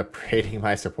Baratheons end up raiding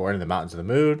my support in the Mountains of the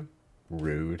Moon.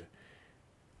 Rude.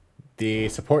 The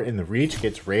support in the Reach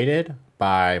gets raided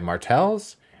by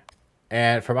Martells.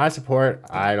 And for my support,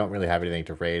 I don't really have anything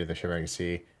to raid in the Shivering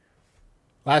Sea.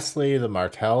 Lastly, the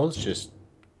Martells just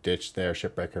ditched their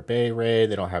Shipbreaker Bay raid.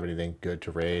 They don't have anything good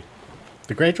to raid.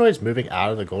 The Greyjoy is moving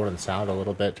out of the Golden Sound a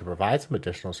little bit to provide some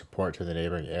additional support to the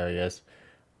neighboring areas.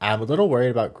 I'm a little worried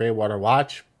about Greywater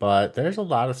Watch, but there's a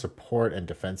lot of support and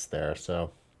defense there,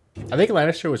 so I think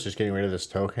Lannister was just getting rid of this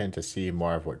token to see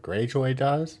more of what Greyjoy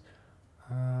does.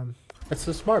 It's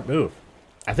a smart move.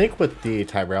 I think with the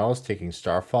Tyrells taking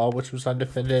Starfall, which was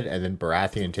undefended, and then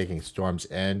Baratheon taking Storm's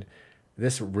End,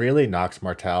 this really knocks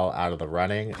Martell out of the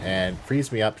running and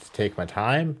frees me up to take my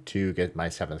time to get my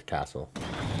 7th castle.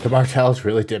 The Martells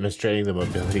really demonstrating the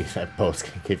mobility that both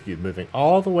can give you, moving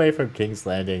all the way from King's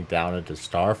Landing down into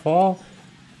Starfall.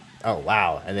 Oh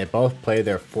wow, and they both play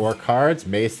their 4 cards,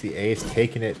 Mace the Ace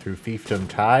taking it through Fiefdom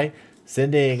Tie,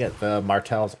 sending the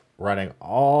Martells running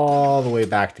all the way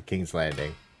back to King's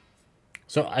Landing.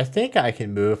 So I think I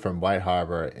can move from White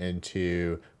Harbor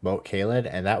into Moat Cailin,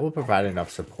 and that will provide enough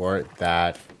support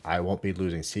that I won't be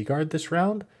losing Seaguard this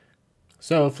round.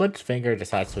 So Flint's Finger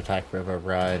decides to attack River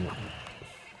Run.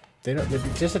 They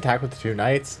just attack with the 2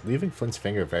 knights, leaving Flint's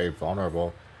Finger very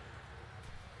vulnerable.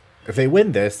 If they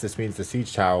win this means the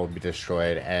siege tower will be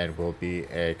destroyed and will be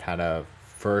a kind of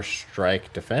first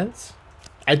strike defense.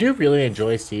 I do really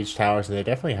enjoy siege towers, and they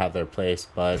definitely have their place,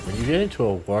 but when you get into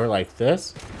a war like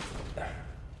this,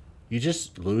 you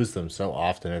just lose them so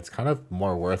often. It's kind of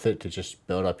more worth it to just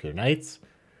build up your knights.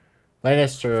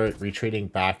 Lannister retreating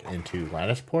back into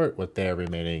Lannisport with their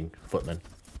remaining footmen.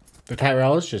 The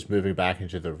Tyrells just moving back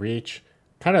into the Reach,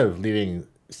 kind of leaving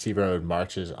Sea Road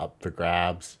marches up for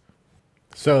grabs.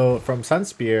 So from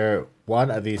Sunspear,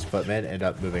 one of these footmen end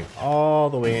up moving all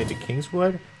the way into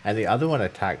Kingswood, and the other one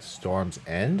attacked Storm's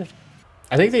End.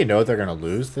 I think they know they're going to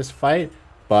lose this fight,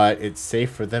 but it's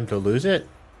safe for them to lose it,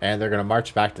 and they're going to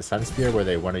march back to Sunspear where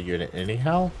they want a unit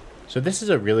anyhow. So this is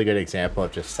a really good example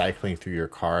of just cycling through your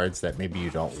cards that maybe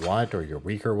you don't want, or your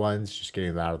weaker ones, just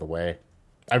getting them out of the way.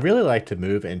 I really like to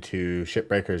move into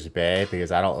Shipbreaker's Bay because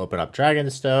that'll open up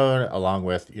Dragonstone, along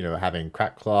with, you know, having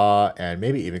Crackclaw and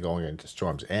maybe even going into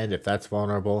Storm's End if that's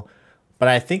vulnerable. But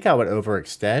I think I would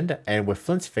overextend, and with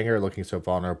Flint's Finger looking so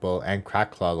vulnerable and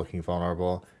Crackclaw looking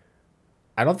vulnerable,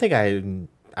 I don't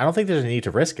think there's a need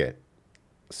to risk it.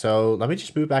 So let me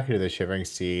just move back into the Shivering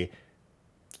Sea.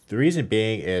 The reason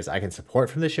being is I can support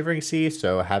from the Shivering Sea,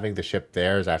 so having the ship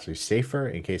there is actually safer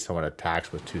in case someone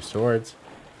attacks with 2 swords.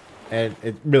 And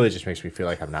it really just makes me feel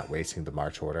like I'm not wasting the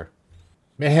march order.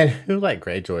 Man, who let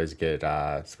Greyjoys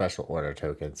get special order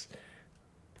tokens?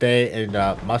 They end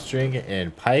up mustering in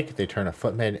Pike, they turn a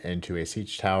footman into a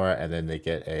siege tower, and then they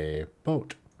get a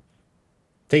boat.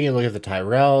 Taking a look at the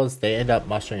Tyrells, they end up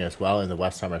mustering as well in the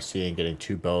West Summer Sea and getting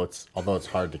 2 boats, although it's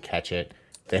hard to catch it.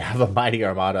 They have a mighty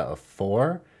armada of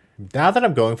 4. Now that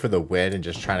I'm going for the win and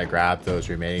just trying to grab those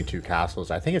remaining 2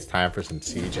 castles, I think it's time for some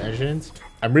siege engines.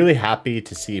 I'm really happy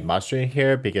to see mustering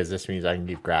here because this means I can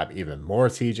grab even more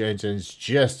siege engines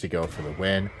just to go for the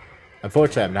win.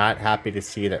 Unfortunately, I'm not happy to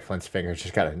see that Flint's Finger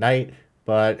just got a knight,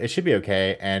 but it should be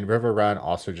okay. And River Run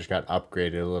also just got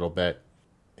upgraded a little bit.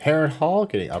 Heron Hall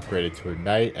getting upgraded to a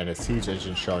knight and a siege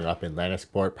engine showing up in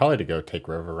Lannisport, probably to go take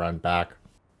River Run back.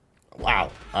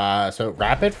 Wow. So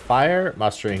rapid fire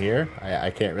mustering here. I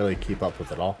can't really keep up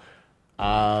with it all.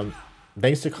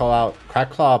 Things to call out.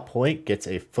 Crackclaw Point gets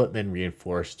a footman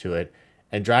reinforced to it.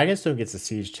 And Dragonstone gets a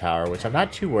siege tower, which I'm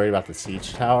not too worried about the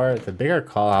siege tower. The bigger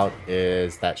call out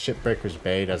is that Shipbreaker's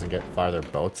Bay doesn't get farther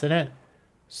boats in it.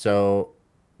 So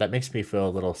that makes me feel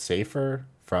a little safer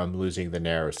from losing the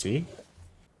Narrow Sea.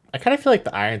 I kind of feel like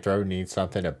the Iron Throne needs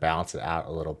something to balance it out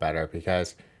a little better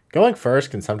because going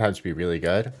first can sometimes be really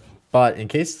good. But in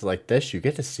cases like this, you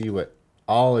get to see what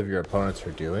all of your opponents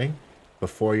are doing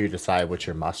before you decide what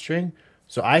you're mustering.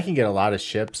 So I can get a lot of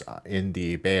ships in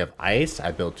the Bay of Ice.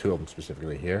 I built 2 of them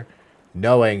specifically here,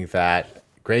 knowing that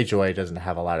Greyjoy doesn't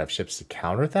have a lot of ships to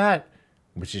counter that,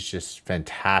 which is just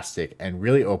fantastic and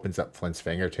really opens up Flint's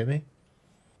Finger to me.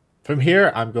 From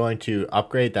here, I'm going to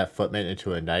upgrade that footman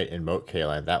into a knight in Moat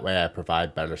Cailin. That way I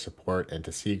provide better support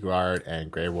into Seaguard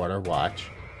and Greywater Watch.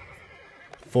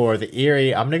 For the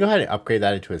Eyrie, I'm going to go ahead and upgrade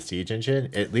that into a siege engine.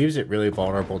 It leaves it really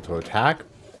vulnerable to attack,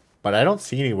 but I don't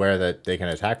see anywhere that they can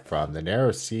attack from. The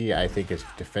Narrow Sea, I think, is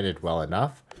defended well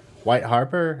enough. White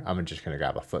Harbor, I'm just going to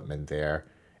grab a footman there.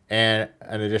 And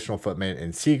an additional footman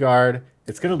in Seaguard.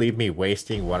 It's going to leave me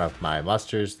wasting one of my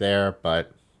musters there,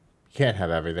 but you can't have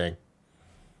everything.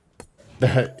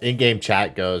 The in-game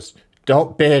chat goes,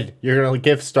 "Don't bid. You're going to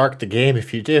give Stark the game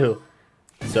if you do."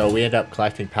 So we end up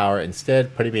collecting power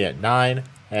instead, putting me at 9,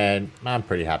 and I'm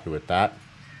pretty happy with that.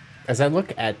 As I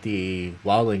look at the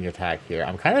Wildling attack here,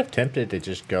 I'm kind of tempted to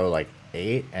just go like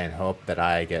 8 and hope that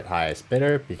I get highest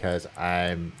bidder because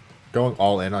I'm going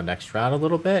all in on next round a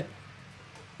little bit.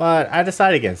 But I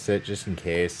decided against it just in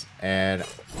case, and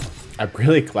I'm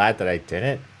really glad that I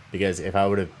didn't because if I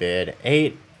would have bid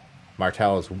 8,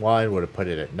 Martell's 1 would have put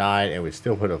it at 9 and we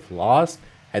still would have lost.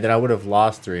 And then I would have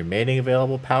lost the remaining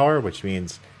available power, which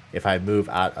means if I move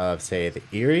out of, say, the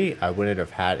Eyrie, I wouldn't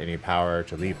have had any power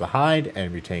to leave behind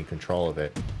and retain control of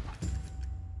it.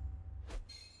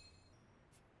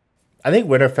 I think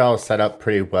Winterfell is set up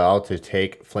pretty well to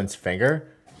take Flint's Finger.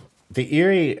 The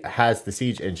Eyrie has the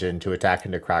siege engine to attack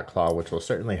into Crackclaw, which will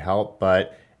certainly help,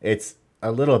 but it's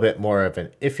a little bit more of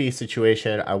an iffy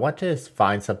situation. I want to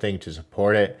find something to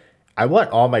support it. I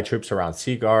want all my troops around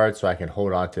Seaguard so I can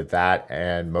hold on to that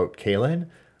and Moat Cailin.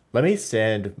 Let me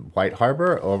send White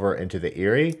Harbor over into the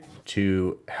Eyrie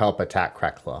to help attack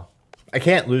Crackclaw. I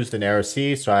can't lose the Narrow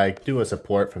Sea, so I do a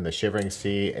support from the Shivering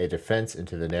Sea, a defense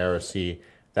into the Narrow Sea.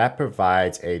 That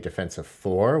provides a defense of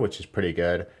 4, which is pretty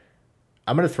good.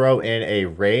 I'm going to throw in a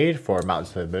raid for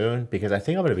Mountains of the Moon because I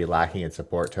think I'm going to be lacking in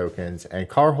support tokens. And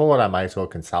Carhold, I might as well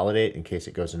consolidate in case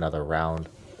it goes another round.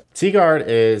 Seaguard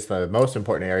is the most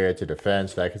important area to defend,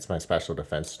 so that gets my special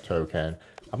defense token.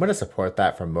 I'm going to support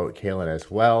that from Moat Cailin as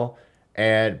well.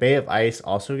 And Bay of Ice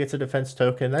also gets a defense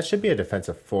token. That should be a defense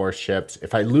of 4 ships.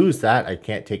 If I lose that, I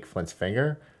can't take Flint's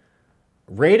Finger.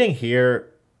 Raiding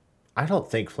here, I don't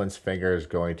think Flint's Finger is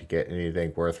going to get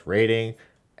anything worth raiding.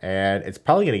 And it's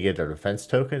probably going to get a defense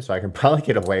token, so I can probably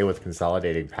get away with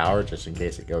consolidating power just in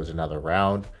case it goes another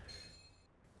round.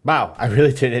 Wow, I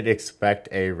really didn't expect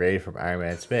a raid from Iron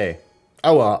Man's Bay.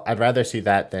 Oh well, I'd rather see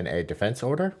that than a defense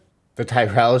order. The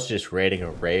Tyrell's just raiding a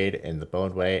raid in the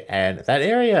Boneway, and that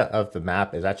area of the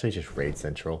map is actually just raid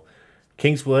central.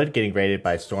 Kingswood getting raided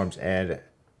by Storm's End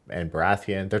and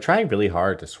Baratheon. They're trying really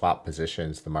hard to swap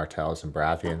positions, the Martells and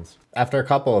Baratheons. After a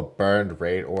couple of burned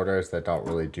raid orders that don't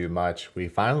really do much, we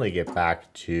finally get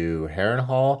back to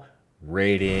Harrenhal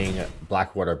raiding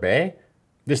Blackwater Bay.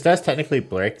 This does technically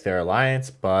break their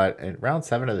alliance, but in round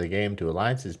 7 of the game, do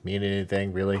alliances mean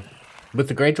anything, really? With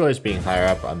the Greyjoys being higher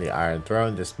up on the Iron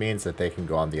Throne, this means that they can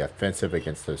go on the offensive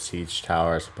against those siege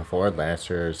towers before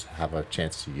Lannisters have a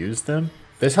chance to use them.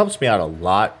 This helps me out a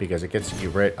lot because it gets to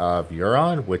get rid of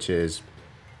Euron, which is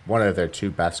one of their 2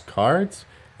 best cards,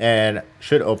 and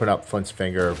should open up Flint's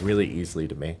Finger really easily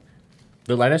to me.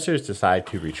 The Lannisters decide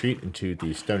to retreat into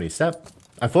the Stony Steppe.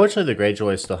 Unfortunately, the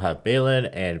Greyjoys still have Balin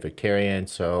and Victarion,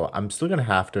 so I'm still going to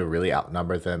have to really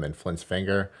outnumber them in Flint's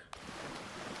Finger.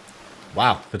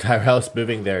 Wow, the Tyrells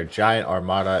moving their giant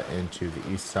armada into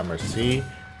the East Summer Sea.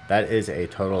 That is a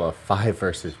total of 5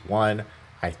 versus 1.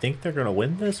 I think they're going to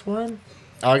win this one.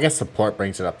 Oh, I guess support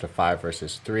brings it up to 5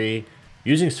 versus 3.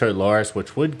 Using Sir Loras,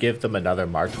 which would give them another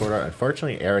march order.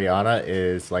 Unfortunately, Ariana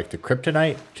is like the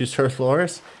kryptonite to Sir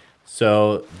Loras.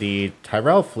 So the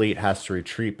Tyrell fleet has to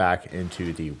retreat back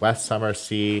into the West Summer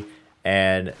Sea.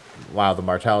 And while the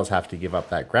Martells have to give up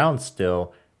that ground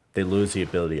still, they lose the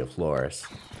ability of Loras.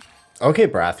 Okay,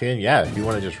 Baratheon, yeah, if you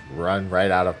want to just run right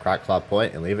out of Crackclaw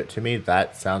Point and leave it to me,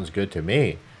 that sounds good to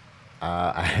me.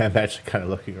 I am actually kind of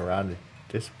looking around in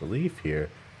disbelief here.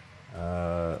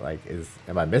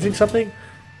 Am I missing something?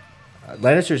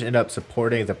 Lannisters end up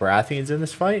supporting the Baratheons in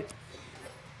this fight.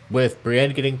 With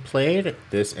Brienne getting played,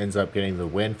 this ends up getting the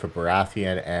win for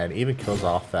Baratheon and even kills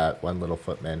off that one little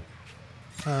footman.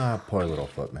 Ah, poor little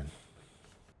footman.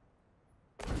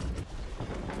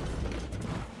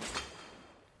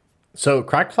 So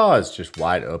Crackclaw is just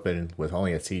wide open with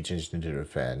only a siege engine to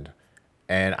defend.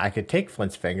 And I could take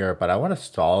Flint's Finger, but I want to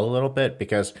stall a little bit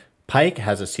because Pike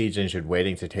has a siege engine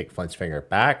waiting to take Flint's Finger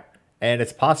back, and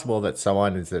it's possible that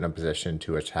someone is in a position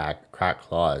to attack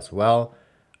Crackclaw as well.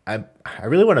 I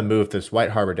really want to move this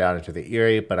White Harbor down into the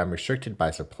Eyrie, but I'm restricted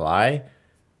by supply.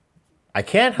 I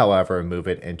can, however, move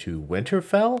it into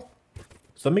Winterfell,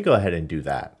 so let me go ahead and do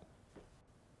that.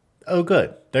 Oh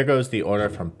good, there goes the order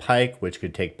from Pike, which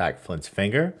could take back Flint's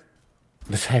Finger.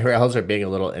 The Tyrells are being a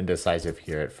little indecisive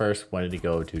here. At first wanted to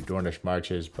go to Dornish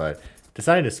marches, but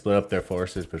decided to split up their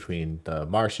forces between the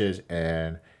marshes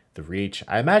and the Reach.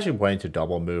 I imagine wanting to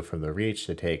double move from the Reach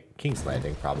to take King's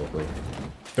Landing, probably.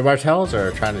 The Martells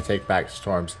are trying to take back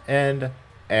Storm's End,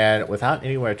 and without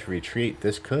anywhere to retreat,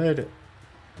 this could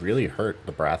really hurt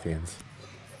the Baratheons.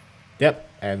 Yep,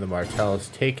 and the Martells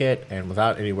take it, and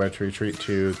without anywhere to retreat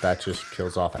to, that just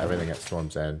kills off everything at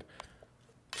Storm's End.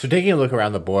 So taking a look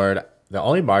around the board, the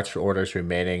only march orders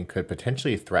remaining could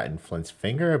potentially threaten Flint's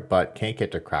Finger, but can't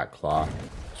get to Crackclaw.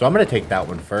 So I'm going to take that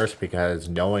one first because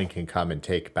no one can come and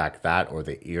take back that or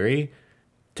the Eyrie.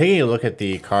 Taking a look at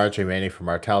the cards remaining for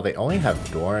Martell, they only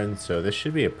have Dorne, so this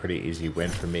should be a pretty easy win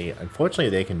for me. Unfortunately,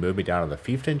 they can move me down on the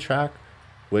Fiefdom track,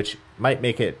 which might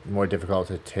make it more difficult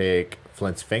to take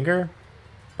Flint's Finger,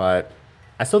 but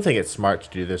I still think it's smart to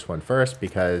do this one first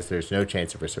because there's no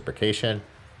chance of reciprocation.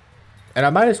 And I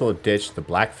might as well ditch the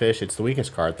Blackfish. It's the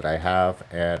weakest card that I have,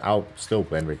 and I'll still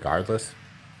win regardless.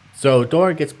 So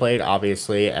Dorne gets played,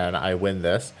 obviously, and I win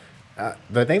this.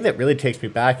 The thing that really takes me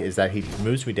back is that he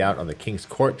moves me down on the King's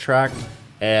Court track,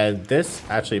 and this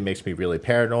actually makes me really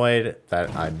paranoid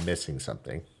that I'm missing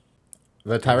something.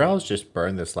 The Tyrells just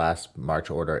burned this last march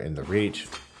order in the Reach.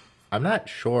 I'm not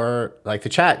sure, like the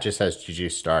chat just says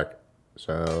GG Stark,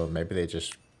 so maybe they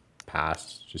just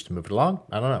passed just to move it along?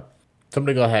 I don't know. So I'm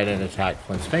going to go ahead and attack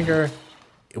Flint's Finger.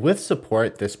 With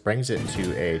support, this brings it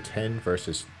to a 10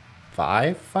 versus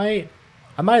 5 fight.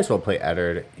 I might as well play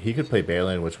Eddard. He could play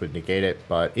Balin, which would negate it,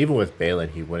 but even with Balin,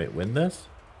 he wouldn't win this.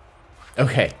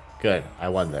 Okay, good. I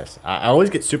won this. I always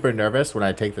get super nervous when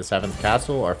I take the 7th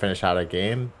castle or finish out a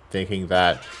game, thinking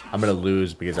that I'm going to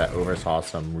lose because I oversaw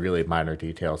some really minor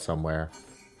detail somewhere.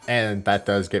 And that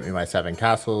does get me my 7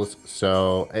 castles,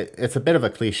 so it's a bit of a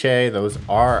cliche. Those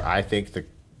are, I think, the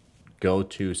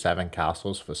go-to 7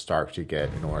 castles for Stark to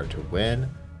get in order to win.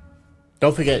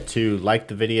 Don't forget to like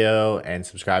the video and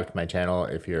subscribe to my channel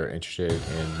if you're interested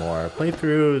in more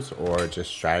playthroughs or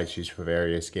just strategies for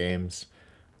various games.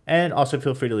 And also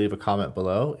feel free to leave a comment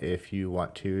below if you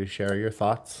want to share your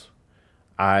thoughts.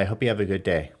 I hope you have a good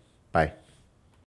day. Bye.